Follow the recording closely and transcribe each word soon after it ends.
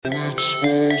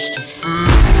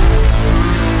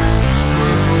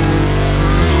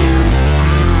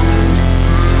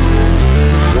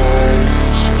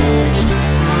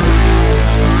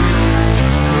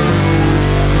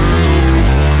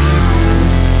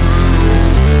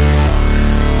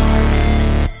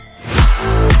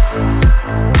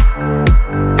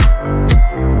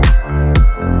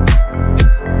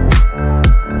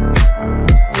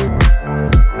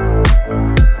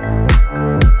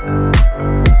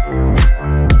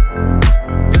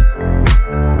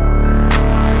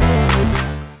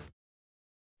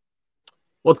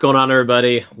What's going on,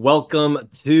 everybody? Welcome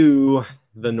to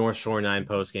the North Shore 9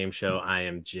 postgame show. I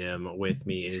am Jim. With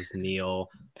me is Neil.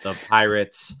 The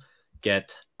Pirates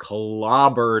get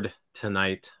clobbered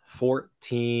tonight,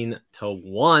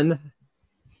 14-1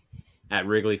 at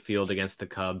Wrigley Field against the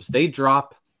Cubs. They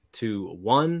drop to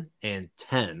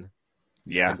 1-10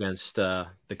 against the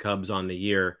Cubs on the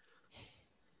year.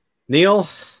 Neil,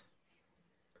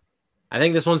 I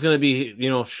think this one's going to be,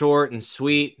 short and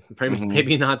sweet,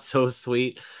 maybe not so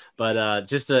sweet, but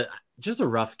just a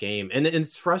rough game. And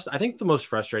it's I think the most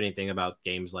frustrating thing about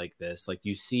games like this, like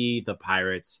you see the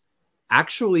Pirates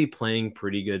actually playing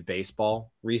pretty good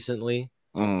baseball recently.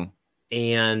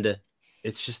 And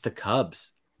it's just the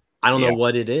Cubs. I don't know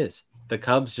what it is. The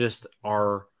Cubs just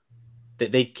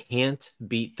they can't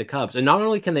beat the Cubs. And not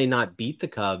only can they not beat the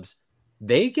Cubs,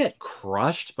 they get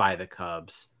crushed by the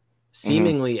Cubs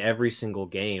seemingly every single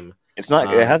game. It's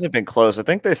not. It hasn't been close. I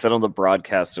think they said on the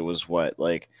broadcast it was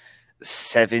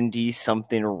 70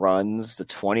 something runs to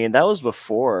 20, and that was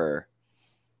before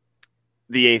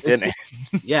the eighth inning.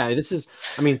 This is.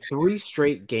 I mean, 3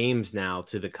 straight games now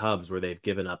to the Cubs where they've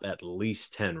given up at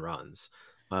least 10 runs.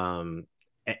 And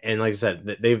like I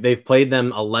said, they've played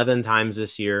them 11 times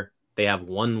this year. They have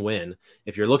 1 win.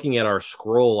 If you're looking at our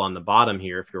scroll on the bottom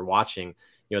here, if you're watching.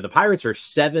 The Pirates are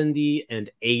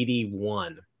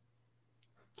 70-81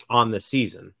 on the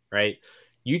season, right?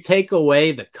 You take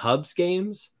away the Cubs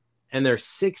games, and they're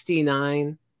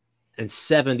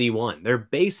 69-71. They're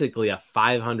basically a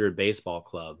 500 baseball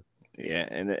club. Yeah,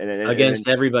 and against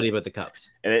everybody but the Cubs.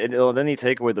 And then you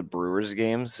take away the Brewers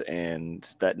games, and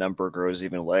that number grows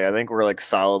even lower. I think we're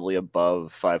solidly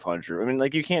above 500. I mean,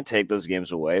 you can't take those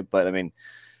games away, but I mean,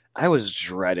 I was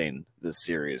dreading this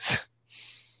series.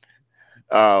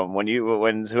 When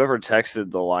whoever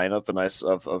texted the lineup and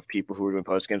of people who were doing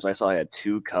post games, I saw I had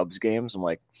 2 Cubs games. I'm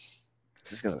like,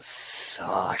 this is gonna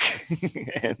suck.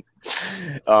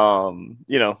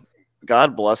 And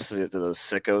God bless it to those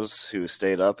sickos who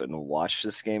stayed up and watched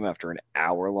this game after an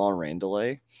hour-long rain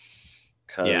delay.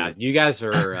 Yeah, you guys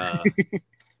are.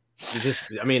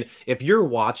 If you're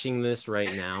watching this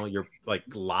right now, you're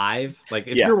live.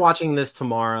 If you're watching this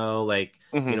tomorrow, you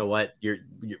know what,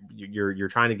 you're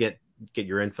trying to get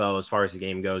your info as far as the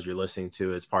game goes. You're listening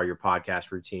to as part of your podcast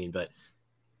routine, but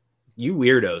you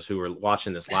weirdos who are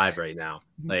watching this live right now,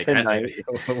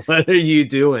 what are you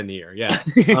doing here? Yeah,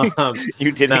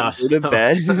 you didn't go to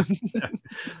bed.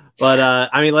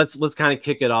 But let's kind of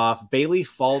kick it off. Bailey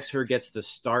Falter gets the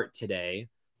start today,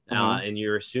 and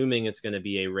you're assuming it's going to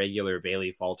be a regular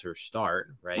Bailey Falter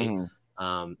start, right?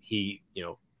 He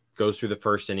goes through the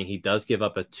first inning. He does give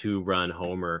up a 2-run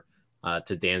homer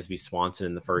to Dansby Swanson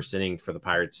in the first inning for the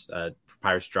Pirates.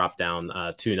 Pirates drop down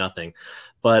 2-0,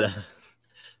 but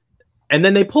and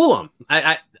then they pull him.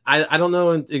 I don't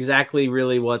know exactly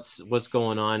really what's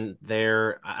going on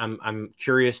there. I'm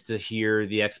curious to hear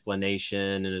the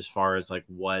explanation, and as far as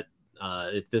what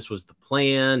if this was the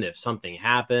plan, if something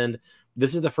happened.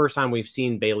 This is the first time we've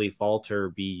seen Bailey Falter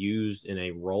be used in a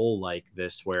role like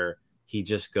this where he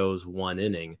just goes 1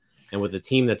 inning. And with a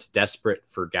team that's desperate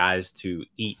for guys to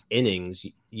eat innings,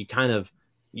 you kind of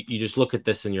you just look at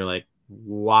this and you're like,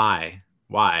 why,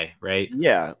 right?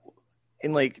 Yeah,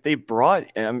 and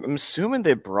I'm assuming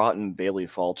they brought in Bailey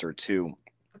Falter to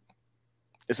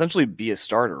essentially be a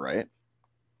starter, right?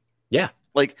 Yeah,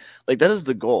 like that is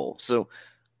the goal. So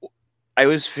I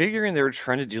was figuring they were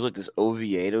trying to do this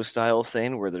Oviedo style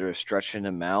thing where they're stretching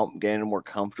him out, getting him more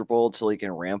comfortable until he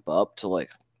can ramp up to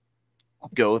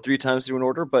go 3 times through an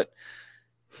order, but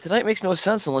tonight makes no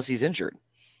sense unless he's injured.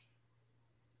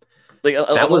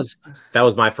 That was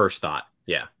my first thought.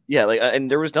 Yeah,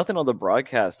 and there was nothing on the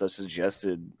broadcast that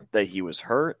suggested that he was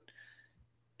hurt.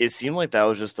 It seemed like that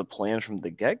was just the plan from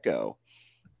the get-go.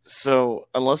 So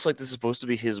unless this is supposed to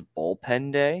be his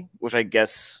bullpen day, which I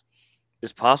guess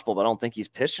is possible, but I don't think he's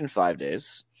pitched in 5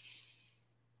 days.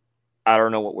 I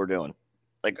don't know what we're doing.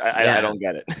 I don't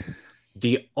get it.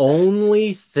 The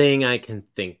only thing I can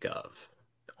think of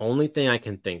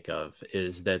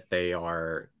is that they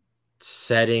are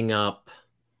setting up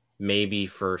maybe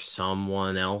for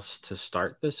someone else to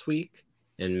start this week.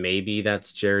 And maybe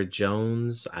that's Jared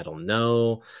Jones. I don't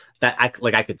know.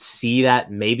 I could see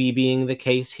that maybe being the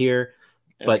case here.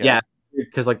 But Okay. yeah,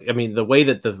 because the way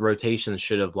that the rotation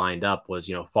should have lined up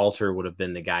was, Falter would have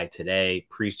been the guy today,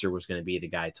 Priester was going to be the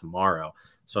guy tomorrow.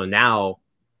 So now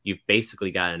you've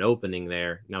basically got an opening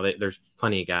there. Now there's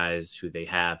plenty of guys who they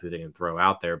can throw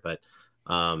out there, but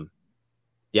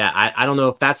yeah, I don't know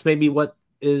if that's maybe what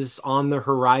is on the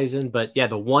horizon, but yeah,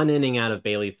 the one inning out of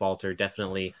Bailey Falter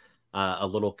definitely a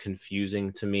little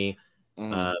confusing to me.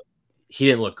 Mm. He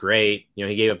didn't look great.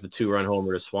 He gave up the 2-run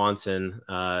homer to Swanson.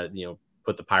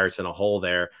 Put the Pirates in a hole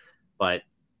there, but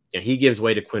he gives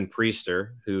way to Quinn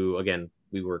Priester, who again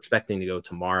we were expecting to go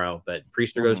tomorrow, but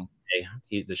Priester goes today.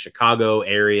 He's the Chicago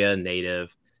area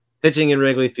native, pitching in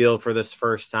Wrigley Field for this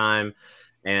first time,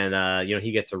 and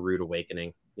he gets a rude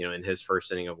awakening. In his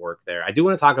first inning of work there. I do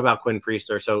want to talk about Quinn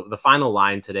Priester. So the final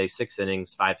line today, 6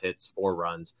 innings, 5 hits, 4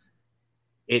 runs.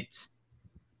 It's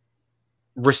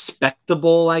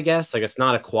respectable, I guess. Like, it's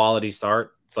not a quality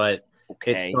start, but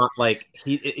it's not like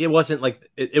it wasn't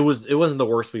like it wasn't the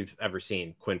worst we've ever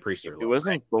seen Quinn Priester look. It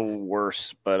wasn't the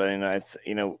worst, but I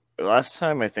mean, last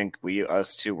time I think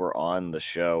us two were on the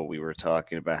show, we were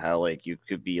talking about how like you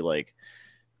could be like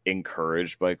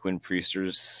encouraged by Quinn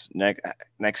Priester's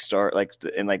next start,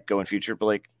 and going future, but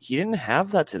like he didn't have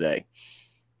that today.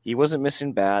 He wasn't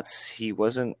missing bats. He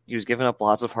was giving up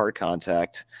lots of hard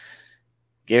contact.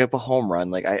 Gave up a home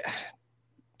run.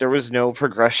 There was no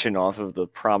progression off of the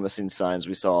promising signs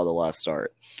we saw the last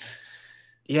start.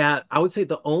 Yeah, I would say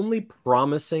the only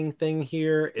promising thing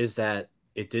here is that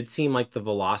it did seem like the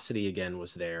velocity again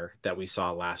was there that we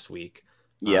saw last week.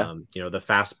 Yeah. The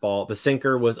fastball, the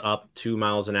sinker was up 2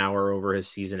 miles an hour over his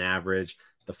season average.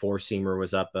 The 4-seamer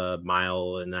was up 1.5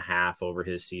 miles over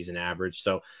his season average.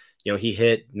 So, he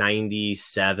hit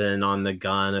 97 on the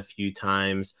gun a few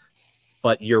times.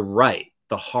 But you're right.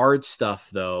 The hard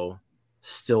stuff, though,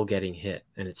 still getting hit,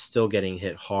 and it's still getting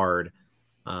hit hard.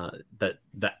 Average.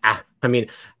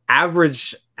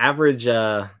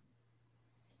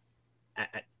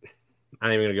 I'm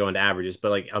not even going to go into averages,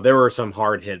 but there were some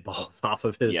hard hit balls off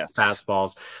of his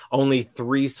fastballs. Only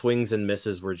 3 swings and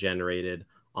misses were generated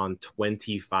on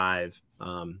 25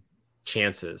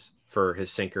 chances for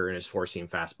his sinker and his 4-seam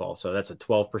fastball. So that's a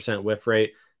 12% whiff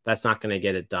rate. That's not going to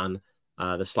get it done.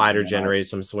 The slider generated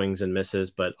some swings and misses,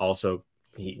 but also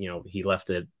he left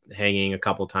it hanging a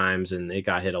couple times and it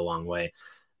got hit a long way.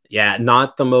 Yeah,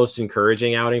 not the most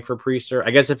encouraging outing for Priester. I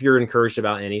guess if you're encouraged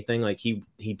about anything, like he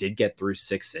did get through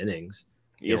 6 innings.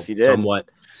 Yes, he did.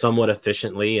 Somewhat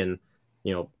efficiently, and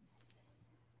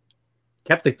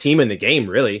kept the team in the game.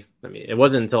 Really, I mean, it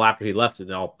wasn't until after he left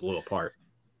it all blew apart.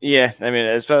 Yeah, I mean,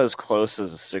 it's about as close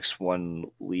as a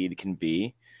 6-1 lead can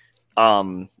be.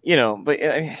 But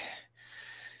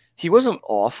he wasn't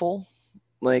awful.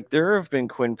 Like, there have been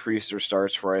Quinn Priester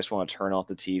starts where I just want to turn off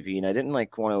the TV, and I didn't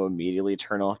want to immediately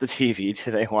turn off the TV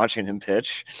today watching him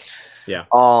pitch. Yeah.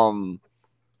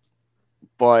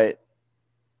 But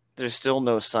there's still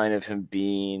no sign of him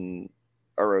being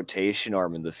a rotation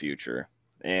arm in the future.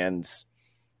 And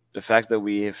the fact that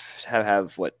we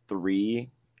have 3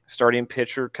 starting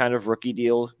pitcher kind of rookie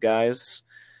deal guys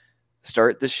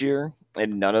start this year,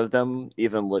 and none of them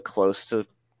even look close to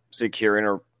securing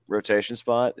a rotation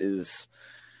spot it's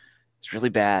really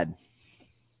bad.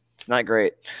 It's not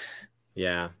great.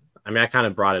 Yeah. I mean, I kind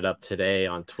of brought it up today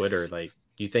on Twitter. Like,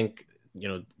 you think,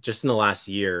 just in the last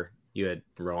year, you had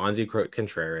Roansy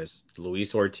Contreras,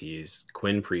 Luis Ortiz,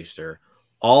 Quinn Priester,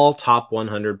 all top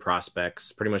 100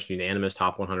 prospects, pretty much unanimous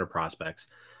top 100 prospects.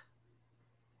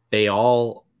 They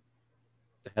all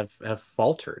have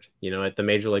faltered, at the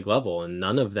major league level, and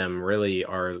none of them really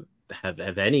have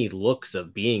any looks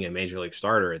of being a major league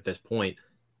starter at this point.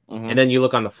 Mm-hmm. And then you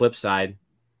look on the flip side,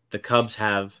 the Cubs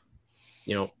have,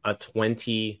 a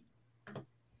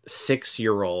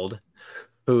 26-year-old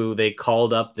who they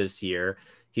called up this year.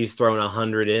 He's thrown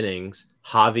 100 innings,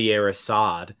 Javier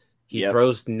Assad. He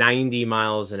throws 90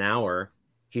 miles an hour.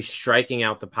 He's striking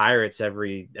out the Pirates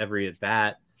every at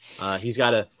bat. He's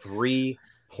got a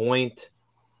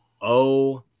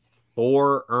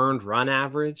 3.04 earned run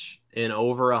average in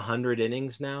over 100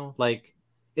 innings now. Like,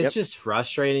 it's just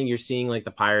frustrating. You're seeing the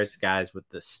Pirates guys with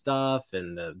the stuff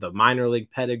and the minor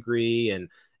league pedigree and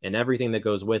everything that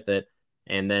goes with it.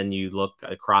 And then you look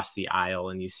across the aisle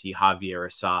and you see Javier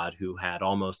Assad, who had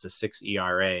almost a 6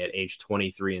 ERA at age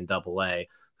 23 in Double-A,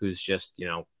 who's just,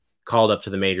 called up to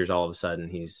the majors all of a sudden.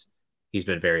 He's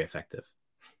been very effective.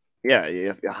 Yeah, you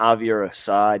have Javier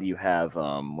Assad. You have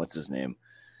what's his name?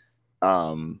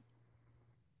 Jordan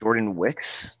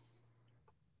Wicks.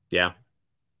 Yeah.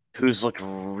 who's looked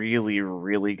really,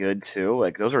 really good too.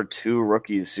 Like those are two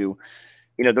rookies who,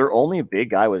 you know, their only big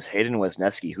guy was Hayden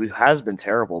Wesneski, who has been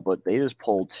terrible, but they just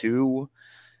pulled two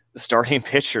starting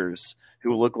pitchers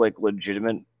who look like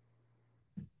legitimate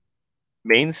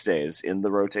mainstays in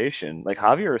the rotation. Like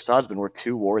Javier Assad's been worth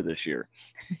 2 WAR this year.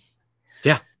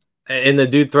 Yeah. And the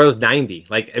dude throws 90.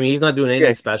 Like, I mean, he's not doing anything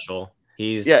Yeah. special. Yeah,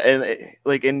 He's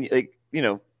and you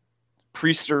know,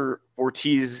 Priester,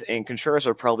 Ortiz, and Contreras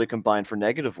are probably combined for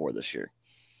negative WAR this year.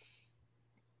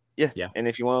 Yeah. yeah. And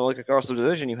if you want to look across the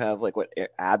division, you have like what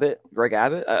Abbott, Greg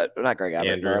Abbott, not Greg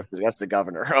Abbott. Andrew. No, that's the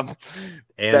governor. Andrew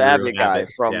That Abbott guy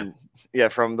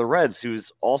Abbott, from the Reds,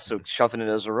 who's also shoving it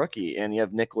as a rookie. And you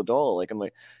have Nick Liddell. Like I'm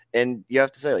like, and you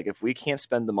have to say like if we can't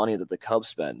spend the money that the Cubs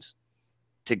spend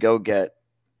to go get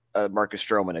a Marcus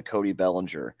Stroman, a Cody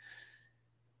Bellinger,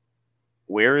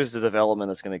 where is the development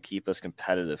that's going to keep us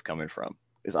competitive coming from?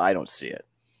 Because I don't see it.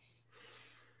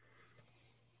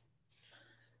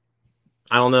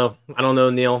 I don't know,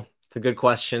 Neil. It's a good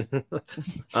question.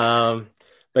 But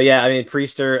yeah, I mean,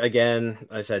 Priester again,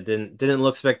 I said didn't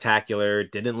look spectacular,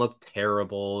 didn't look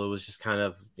terrible. It was just kind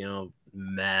of,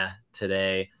 meh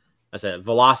today. I said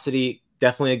velocity,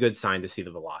 definitely a good sign to see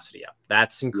the velocity up.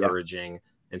 That's encouraging. Yeah.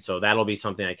 And so that'll be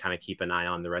something I kind of keep an eye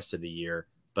on the rest of the year.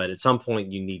 But at some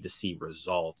point you need to see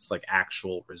results, like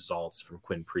actual results from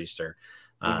Quinn Priester.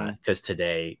 Because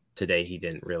today he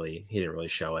didn't really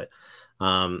show it.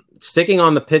 Sticking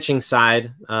on the pitching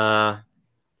side,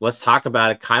 let's talk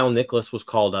about it. Kyle Nicholas was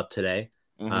called up today.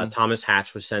 Thomas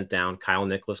Hatch was sent down. Kyle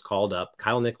Nicholas called up.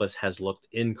 Kyle Nicholas has looked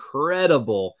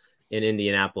incredible in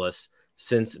Indianapolis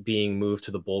since being moved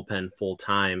to the bullpen full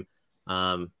time.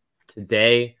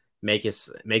 Today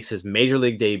makes his major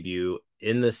league debut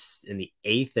in the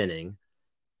 8th inning,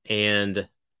 and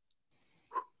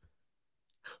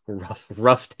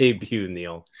rough debut,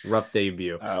 Neil. Rough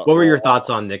debut. What were your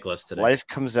thoughts on Nicholas today? Life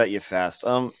comes at you fast.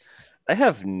 I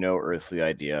have no earthly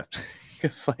idea.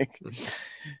 It's like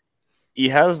he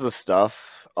has the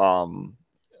stuff, but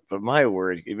my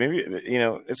word, maybe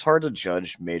it's hard to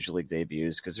judge major league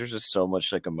debuts because there's just so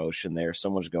much like emotion there, so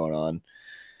much going on.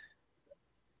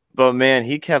 But man,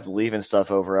 he kept leaving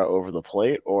stuff over the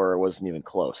plate, or it wasn't even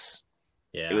close.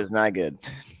 Yeah, it was not good.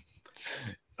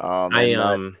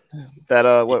 That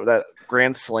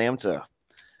grand slam to,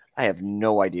 I have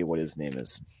no idea what his name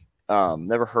is.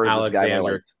 Never heard of this guy.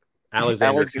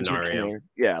 Alexander Canario.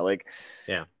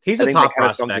 Yeah, he's a top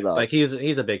prospect. Like he's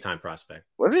a big time prospect.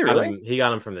 Was he really? He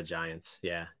got him from the Giants.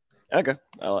 Yeah. Okay,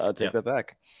 I'll take that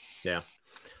back. Yeah.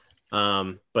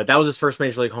 But that was his first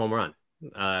major league home run,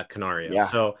 Canario. Yeah.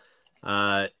 So,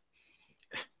 I'll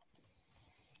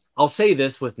say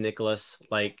this with Nicholas,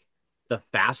 like the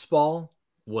fastball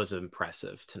was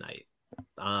impressive tonight.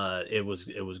 It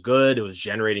was good. It was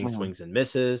generating swings and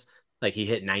misses. Like he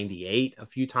hit 98 a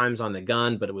few times on the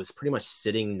gun, but it was pretty much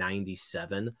sitting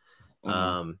 97.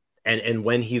 And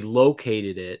when he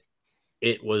located it,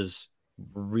 it was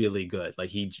really good.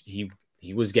 Like he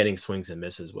was getting swings and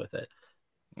misses with it.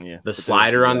 Yeah. The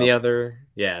slider on the other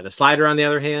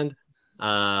hand,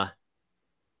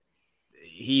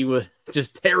 he was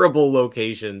just terrible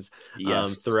locations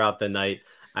throughout the night.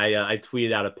 I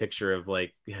tweeted out a picture of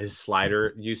like his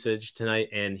slider usage tonight,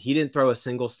 and he didn't throw a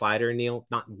single slider, Neil.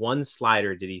 Not one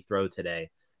slider did he throw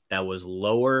today that was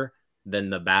lower than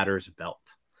the batter's belt.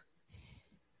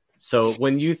 So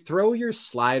when you throw your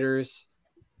sliders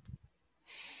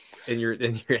and you're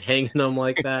hanging them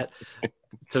like that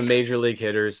to major league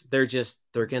hitters, they're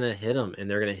gonna hit them, and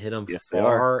they're gonna hit them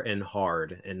far and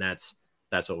hard, and that's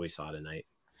what we saw tonight.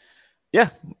 Yeah,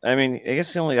 I mean, I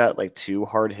guess he only got like 2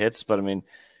 hard hits, but I mean,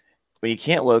 when you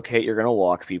can't locate, you're going to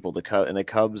walk people. And the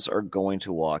Cubs are going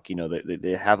to walk.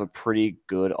 They have a pretty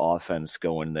good offense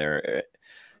going there,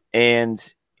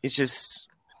 and it's just,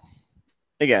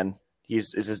 again,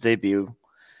 it's his debut,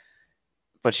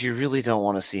 but you really don't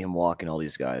want to see him walking all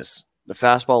these guys. The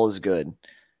fastball is good,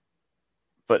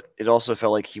 but it also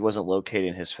felt like he wasn't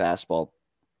locating his fastball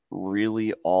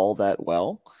really all that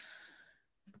well.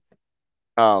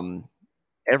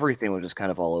 Everything was just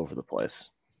kind of all over the place.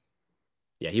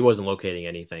 Yeah, he wasn't locating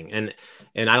anything. And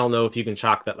I don't know if you can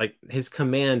chalk that, like his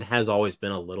command has always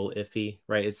been a little iffy,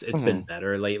 right? It's been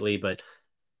better lately, but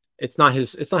it's not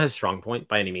his strong point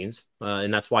by any means.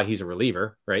 And that's why he's a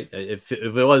reliever, right? If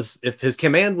his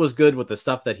command was good with the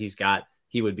stuff that he's got,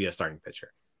 he would be a starting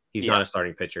pitcher. He's not a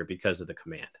starting pitcher because of the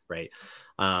command, right?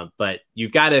 But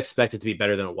you've got to expect it to be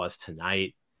better than it was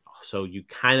tonight. So you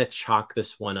kind of chalk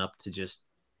this one up to just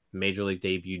major league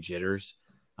debut jitters.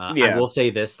 I will say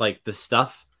this, like the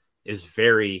stuff is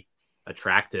very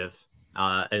attractive,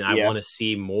 and I want to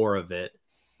see more of it.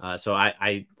 So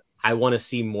I I want to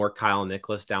see more Kyle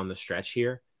Nicholas down the stretch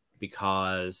here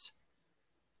because,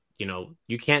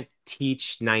 you can't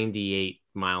teach 98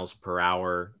 miles per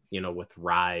hour, with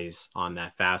rise on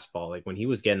that fastball. Like when he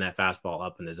was getting that fastball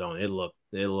up in the zone, it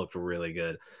looked really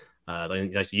good.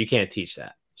 You can't teach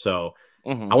that. So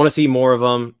I want to see more of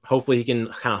him. Hopefully he can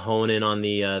kind of hone in on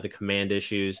the command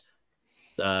issues.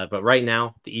 But right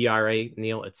now, the ERA,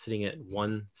 Neil, it's sitting at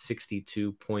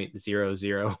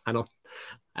 162.00. I don't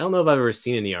know if I've ever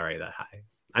seen an ERA that high.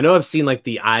 I know I've seen like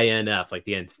the INF, like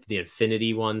the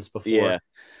infinity ones before. Yeah.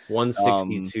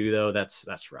 162 though,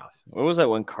 that's rough. What was that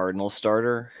one Cardinal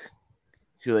starter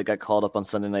who got called up on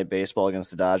Sunday Night Baseball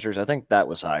against the Dodgers? I think that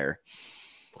was higher.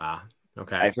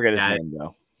 Okay. I forget his name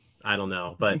though. I don't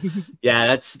know, but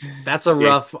yeah, that's a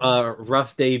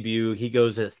rough debut. He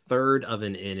goes a third of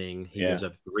an inning. He gives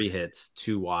up 3 hits,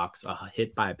 2 walks, a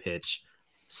hit by pitch,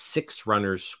 6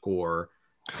 runners score.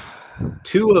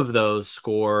 2 of those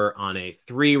score on a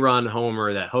 3-run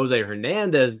homer that Jose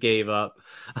Hernandez gave up.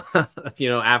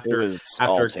 After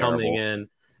coming in,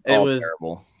 it was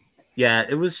terrible. Yeah,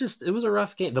 it was a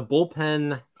rough game. The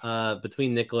bullpen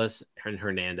between Nicholas and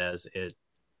Hernandez, it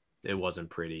wasn't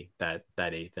pretty that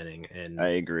 8th inning. And I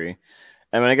agree.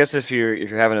 I mean, I guess if you're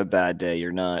having a bad day,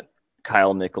 you're not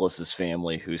Kyle Nicholas's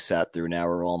family who sat through an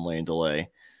hour-long lane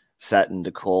delay, sat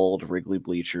into cold Wrigley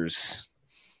bleachers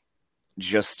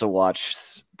just to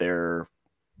watch their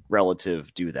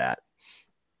relative do that.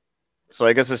 So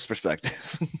I guess it's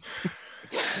perspective.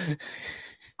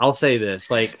 I'll say this,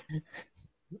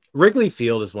 Wrigley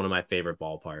Field is one of my favorite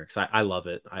ballparks. I love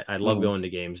it. I love going to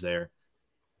games there.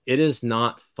 It is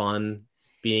not fun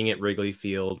being at Wrigley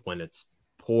Field when it's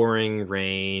pouring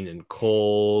rain and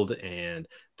cold and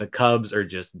the Cubs are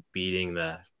just beating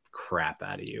the crap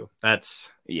out of you. That's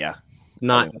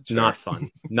not fun.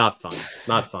 Not fun.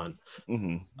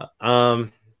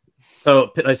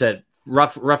 So like I said,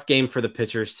 rough game for the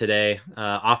pitchers today.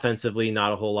 Offensively,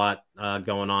 not a whole lot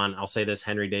going on. I'll say this: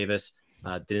 Henry Davis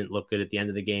didn't look good at the end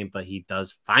of the game, but he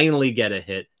does finally get a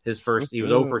hit. His first, he was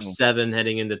 0 for 7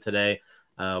 heading into today.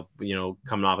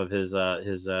 Coming off of his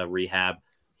rehab,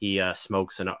 he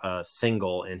smokes a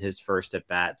single in his first at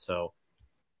bat. So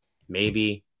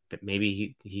maybe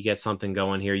he gets something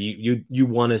going here. You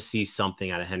want to see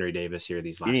something out of Henry Davis here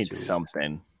these last 2 weeks. He needs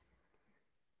something.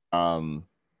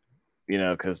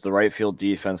 Because the right field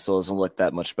defense still doesn't look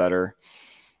that much better.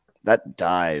 That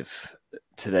dive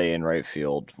today in right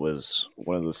field was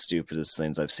one of the stupidest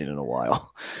things I've seen in a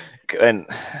while. And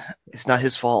it's not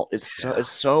his fault. It's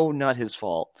so not his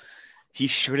fault. He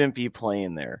shouldn't be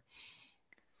playing there.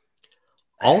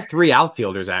 All 3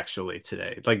 outfielders actually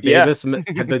today. Davis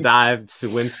had the dive,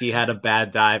 Sawinski had a bad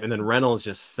dive, and then Reynolds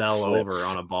just fell over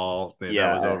on a ball that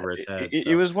was over his head.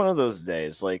 It was one of those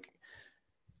days, but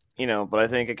I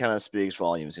think it kind of speaks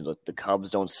volumes. The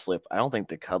Cubs don't slip. I don't think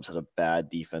the Cubs had a bad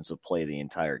defensive play the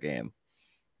entire game.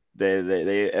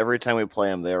 They every time we play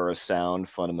them, they're a sound,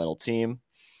 fundamental team.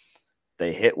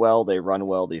 They hit well, they run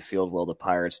well, they field well. The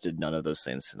Pirates did none of those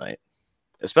things tonight,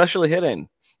 especially hitting.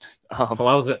 I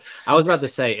was about to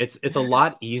say it's a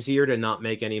lot easier to not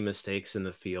make any mistakes in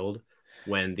the field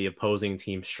when the opposing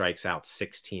team strikes out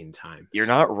 16 times. You're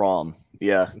not wrong.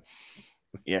 Yeah.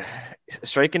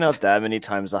 Striking out that many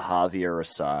times a Javier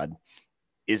Assad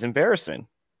is embarrassing.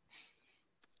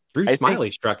 Drew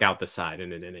Smiley struck out the side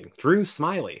in an inning. Drew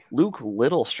Smiley. Luke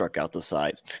Little struck out the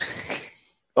side.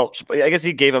 I guess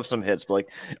he gave up some hits, but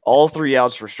all 3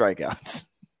 outs for strikeouts.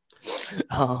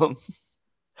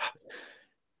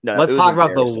 Let's talk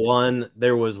about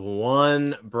there was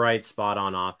one bright spot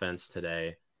on offense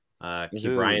today.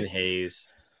 Brian Hayes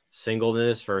singled in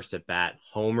his first at bat,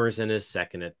 homers in his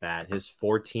second at bat, his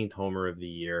 14th homer of the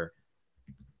year.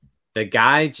 The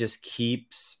guy just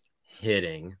keeps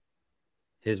hitting.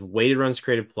 His weighted runs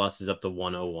created plus is up to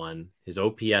 101. His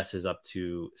OPS is up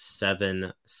to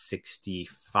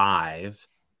 765.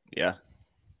 Yeah.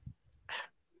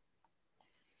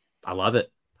 I love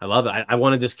it. I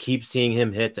want to just keep seeing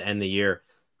him hit to end the year.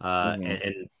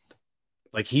 And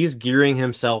he's gearing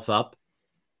himself up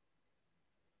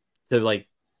to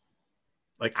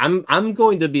I'm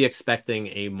going to be expecting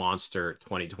a monster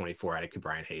 2024 out of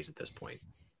Brian Hayes at this point.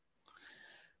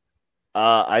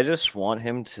 I just want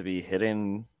him to be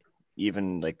hitting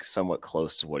even somewhat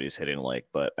close to what he's hitting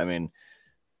but I mean,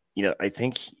 I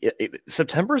think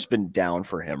September's been down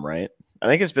for him, right? I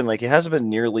think it's been it hasn't been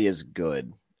nearly as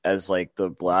good as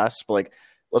the blast, but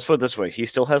let's put it this way, he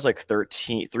still has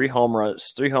 3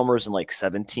 homers in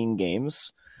 17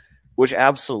 games, which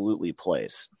absolutely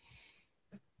plays.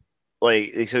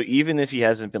 So even if he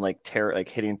hasn't been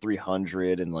hitting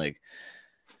 300 and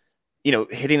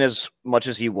hitting as much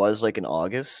as he was like in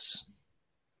August,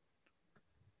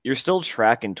 you're still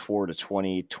tracking toward a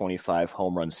 20-25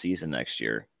 home run season next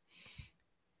year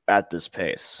at this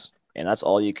pace. And that's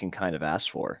all you can kind of ask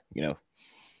for.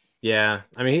 Yeah,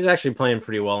 I mean, he's actually playing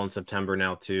pretty well in September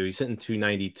now too. He's hitting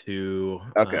 292.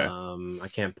 Okay. I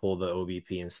can't pull the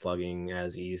OBP and slugging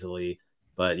as easily,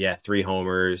 but yeah, 3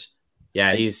 homers.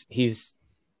 Yeah, he's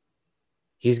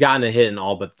gotten a hit in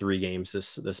all but 3 games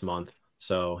this month.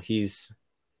 So he's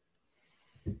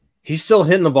still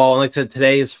hitting the ball. And like I said,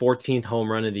 today is 14th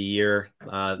home run of the year.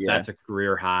 That's a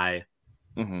career high.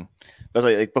 Mm-hmm. I was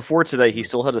like before today, he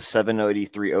still had a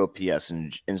 783 OPS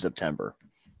in September.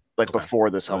 Like before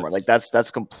this home run, like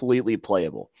that's completely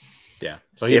playable. Yeah.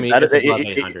 So it's above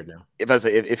 800 now.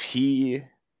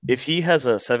 If he has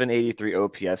a 783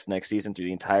 OPS next season through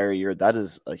the entire year, that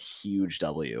is a huge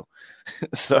W.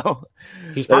 So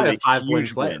he's probably a 5-win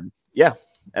player. Win. Yeah,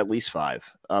 at least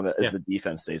 5. As the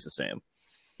defense stays the same.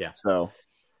 Yeah. So,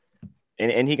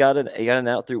 and he got an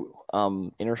out through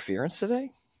interference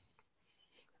today.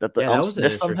 That the umps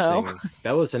missed somehow.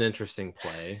 That was an interesting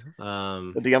play.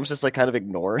 The umps just like kind of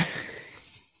ignore.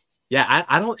 Yeah,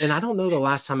 I don't know the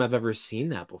last time I've ever seen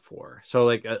that before. So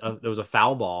like there was a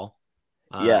foul ball,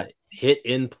 hit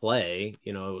in play,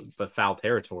 but foul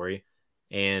territory,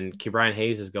 and Ke'Bryan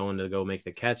Hayes is going to go make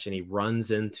the catch, and he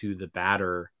runs into the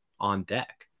batter on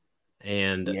deck,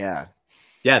 and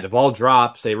the ball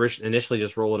drops. They initially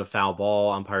just roll it a foul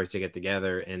ball. Umpires to get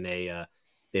together, and they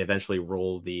eventually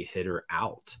roll the hitter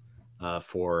out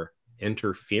for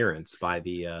interference by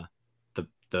the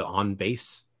on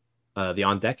base. The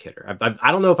on deck hitter.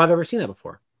 I don't know if I've ever seen that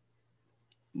before.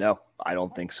 No, I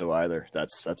don't think so either.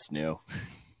 That's new.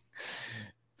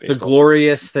 The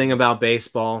glorious thing about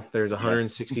baseball, there's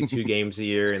 162 games a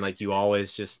year, and like you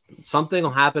always just something will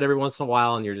happen every once in a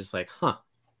while, and you're just like,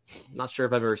 not sure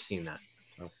if I've ever seen that.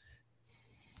 So.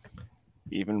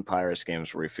 Even Pirates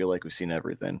games where we feel like we've seen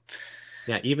everything.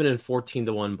 Yeah, even in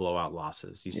 14-1 blowout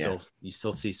losses, you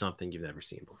still see something you've never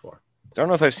seen before. I don't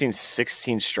know if I've seen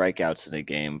 16 strikeouts in a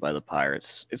game by the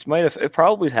Pirates. It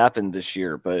probably happened this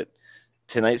year, but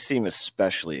tonight seemed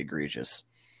especially egregious.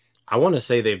 I want to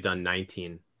say they've done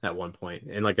 19 at one point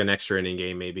in like an extra inning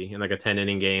game, maybe in like a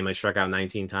 10-inning game. They struck out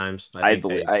 19 times.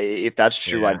 If that's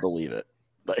true, I'd believe it.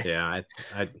 Yeah,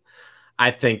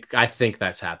 I think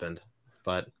that's happened.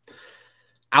 But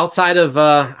outside of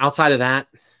that,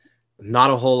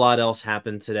 not a whole lot else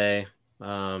happened today.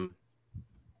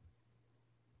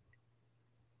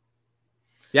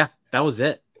 Yeah, that was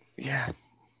it. Yeah.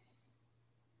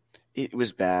 It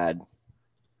was bad.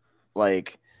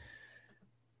 Like,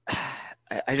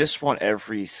 I just want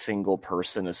every single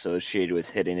person associated with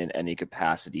hitting in any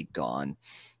capacity gone.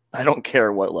 I don't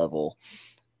care what level.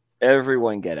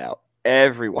 Everyone get out.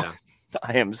 Everyone. Yeah.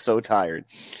 I am so tired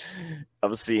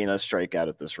of seeing us strike out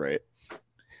at this rate.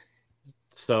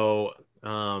 So,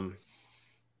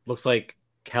 looks like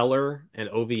Keller and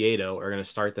Oviedo are going to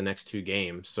start the next 2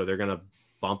 games. So they're going to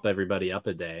bump everybody up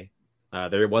a day.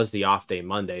 There was the off day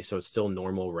Monday, so it's still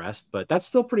normal rest, but that's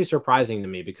still pretty surprising to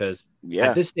me because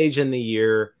at this stage in the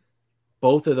year,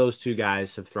 both of those 2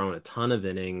 guys have thrown a ton of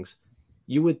innings.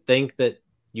 You would think that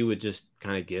you would just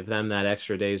kind of give them that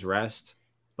extra day's rest,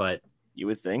 but you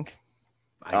would think.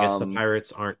 I guess the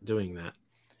Pirates aren't doing that.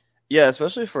 Yeah,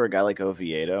 especially for a guy like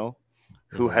Oviedo,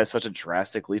 who has such a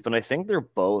drastic leap, and I think they're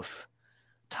both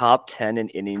top 10 in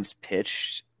innings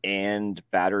pitched and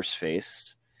batters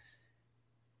faced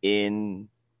in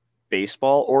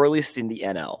baseball, or at least in the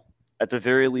NL, at the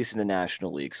very least in the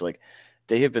National League. So, like,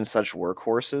 they have been such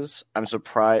workhorses. I'm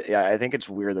surprised. Yeah, I think it's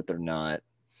weird that they're not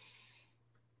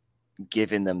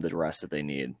giving them the rest that they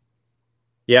need.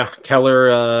 Yeah, Keller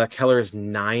is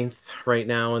 9th right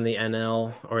now in the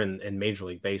NL, or in Major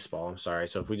League Baseball. I'm sorry.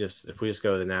 So if we just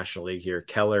go to the National League here,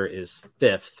 Keller is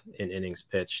 5th in innings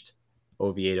pitched.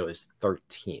 Oviedo is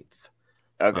 13th.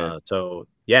 Okay. So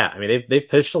yeah, I mean they've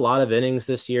pitched a lot of innings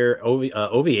this year.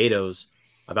 Oviedo's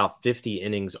about 50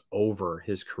 innings over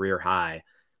his career high.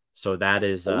 So that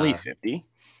is only 50.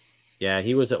 Yeah,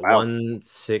 he was at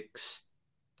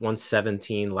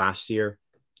 117 last year.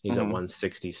 He's at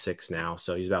 166 now,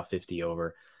 so he's about 50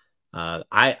 over.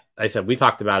 I said we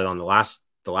talked about it on the last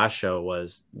show.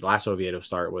 Was the last Oviedo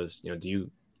start was,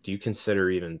 do you consider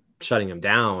even shutting him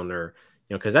down, or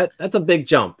because that's a big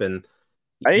jump, and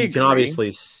you can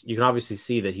obviously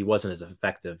see that he wasn't as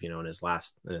effective in his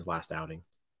last outing.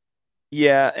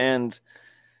 Yeah, and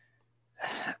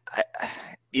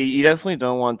you definitely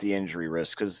don't want the injury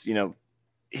risk because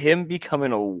him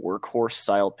becoming a workhorse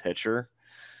style pitcher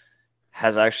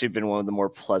has actually been one of the more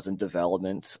pleasant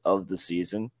developments of the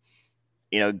season.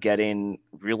 getting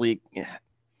really,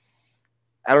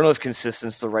 I don't know if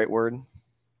consistent's the right word,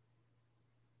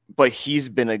 but he's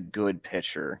been a good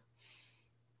pitcher.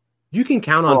 You can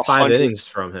count on 5 innings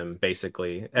from him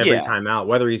basically every time out,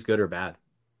 whether he's good or bad.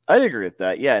 I'd agree with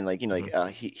that. Yeah, and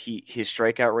his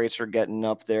strikeout rates are getting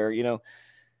up there.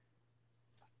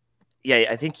 Yeah,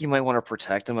 I think you might want to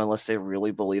protect him unless they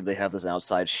really believe they have this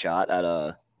outside shot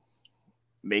at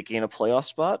making a playoff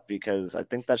spot, because I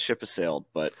think that ship has sailed.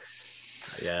 But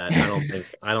yeah,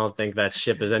 I don't think that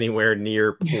ship is anywhere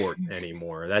near port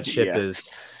anymore. That ship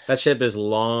is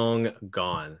long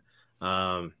gone.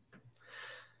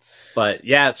 But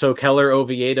yeah, so Keller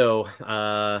Oviedo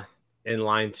in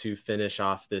line to finish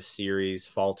off this series.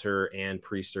 Falter and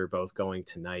Priester both going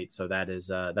tonight, so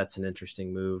that's an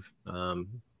interesting move.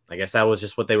 I guess that was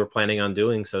just what they were planning on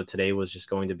doing. So today was just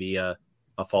going to be a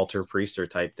Falter Priester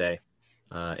type day,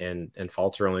 and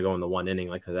Falter only going the 1 inning.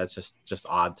 Like, that's just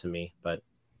odd to me, but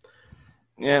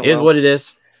yeah, it is what it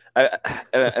is.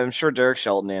 I'm sure Derek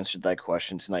Shelton answered that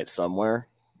question tonight somewhere,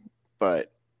 but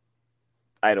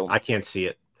I can't see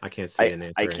it. I can't see an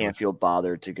answer. I can't feel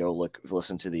bothered to go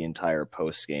listen to the entire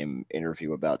post-game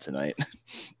interview about tonight.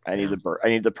 I need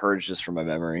the purge just from my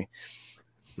memory.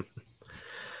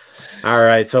 All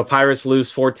right, so Pirates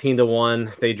lose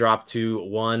 14-1. They drop to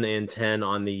 1-10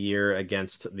 on the year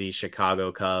against the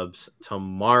Chicago Cubs.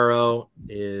 Tomorrow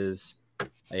is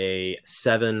a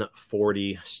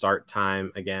 7:40 start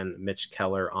time. Again, Mitch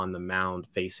Keller on the mound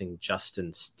facing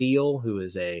Justin Steele, who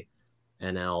is a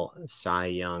NL Cy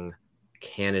Young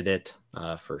candidate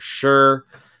for sure.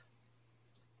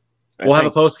 We'll have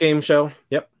a post-game show.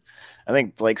 Yep. I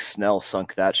think Blake Snell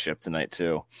sunk that ship tonight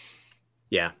too.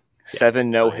 Yeah. 7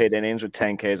 no-hit innings with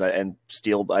 10 Ks, and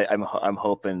Steele. I'm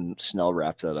hoping Snell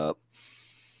wrapped that up.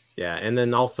 Yeah, and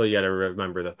then also you got to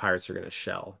remember the Pirates are going to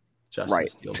shell Justin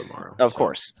Steele tomorrow. Of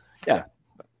course. Yeah.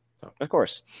 Of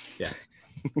course. Yeah.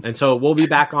 And so we'll be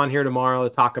back on here tomorrow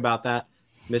to talk about that.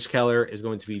 Mitch Keller is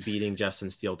going to be beating Justin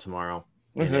Steele tomorrow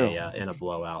in a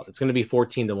blowout. It's going to be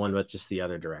 14-1, but just the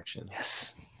other direction.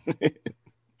 Yes. All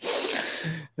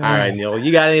right, Neil.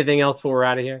 You got anything else before we're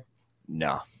out of here?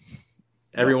 No.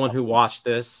 Everyone who watched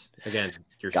this, again,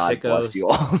 you're God sickos. Bless you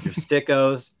all. You're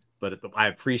sickos, but I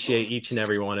appreciate each and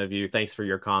every one of you. Thanks for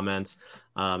your comments.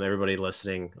 Everybody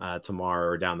listening tomorrow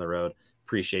or down the road,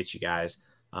 appreciate you guys.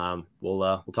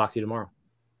 We'll talk to you tomorrow.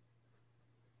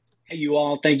 Hey, you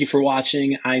all. Thank you for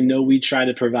watching. I know we try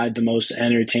to provide the most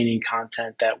entertaining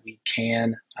content that we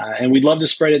can, and we'd love to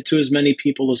spread it to as many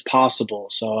people as possible.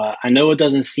 So I know it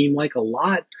doesn't seem like a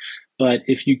lot, but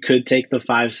if you could take the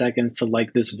 5 seconds to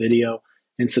like this video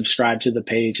and subscribe to the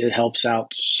page, it helps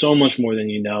out so much more than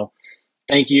you know.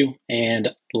 Thank you, and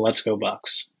let's go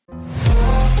Bucks.